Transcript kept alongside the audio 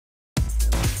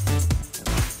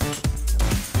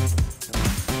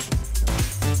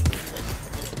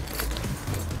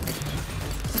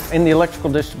In the electrical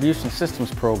distribution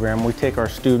systems program, we take our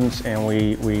students and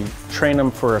we train them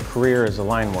for a career as a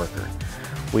line worker.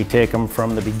 We take them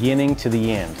from the beginning to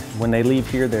the end. When they leave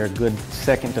here, they're a good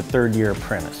second to third year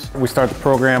apprentice. We start the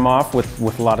program off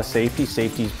with a lot of safety.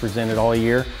 Safety is presented all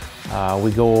year.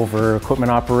 We go over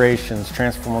equipment operations,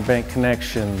 transformer bank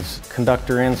connections,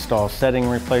 conductor install, setting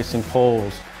and replacing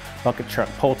poles, bucket truck,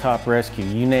 pole top rescue,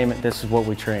 you name it, this is what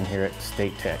we train here at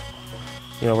State Tech.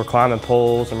 You know, we're climbing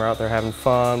poles and we're out there having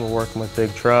fun, we're working with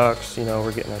big trucks, you know,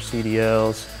 we're getting our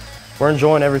CDLs. We're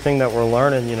enjoying everything that we're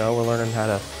learning, you know, we're learning how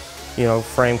to, you know,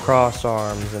 frame cross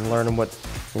arms and learning what,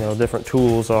 you know, different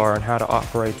tools are and how to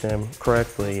operate them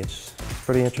correctly. It's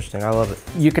pretty interesting, I love it.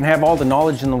 You can have all the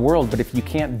knowledge in the world, but if you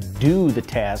can't do the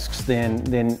tasks, then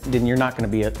you're not going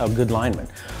to be a good lineman.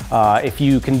 If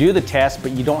you can do the tasks,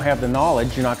 but you don't have the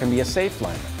knowledge, you're not going to be a safe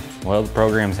lineman. Well, the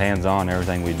program's hands-on,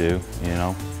 everything we do, you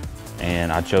know.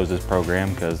 And I chose this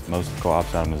program because most of the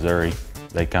co-ops out of Missouri,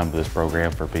 they come to this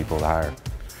program for people to hire.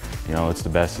 You know, it's the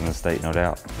best in the state, no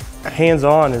doubt.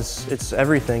 Hands-on it's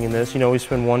everything in this. You know, we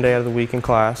spend one day out of the week in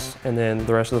class, and then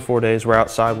the rest of the 4 days we're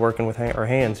outside working with our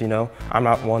hands, you know. I'm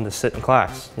not one to sit in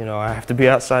class, you know, I have to be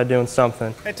outside doing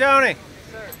something. Hey Tony,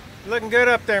 sir. Looking good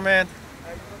up there, man.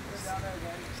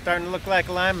 Starting to look like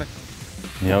a lineman.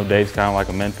 You know, Dave's kind of like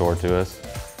a mentor to us.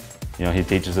 You know, he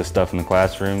teaches us stuff in the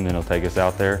classroom, then he'll take us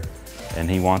out there, and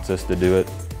he wants us to do it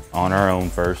on our own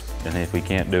first, and if we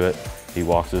can't do it, he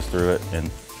walks us through it,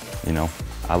 and, you know,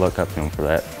 I look up to him for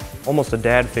that. Almost a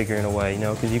dad figure in a way, you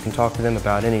know, because you can talk to them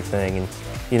about anything, and,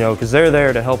 you know, because they're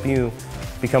there to help you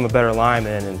become a better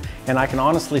lineman. And I can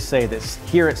honestly say that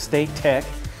here at State Tech,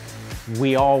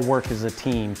 we all work as a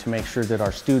team to make sure that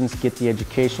our students get the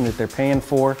education that they're paying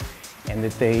for and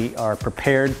that they are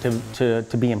prepared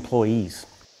to be employees.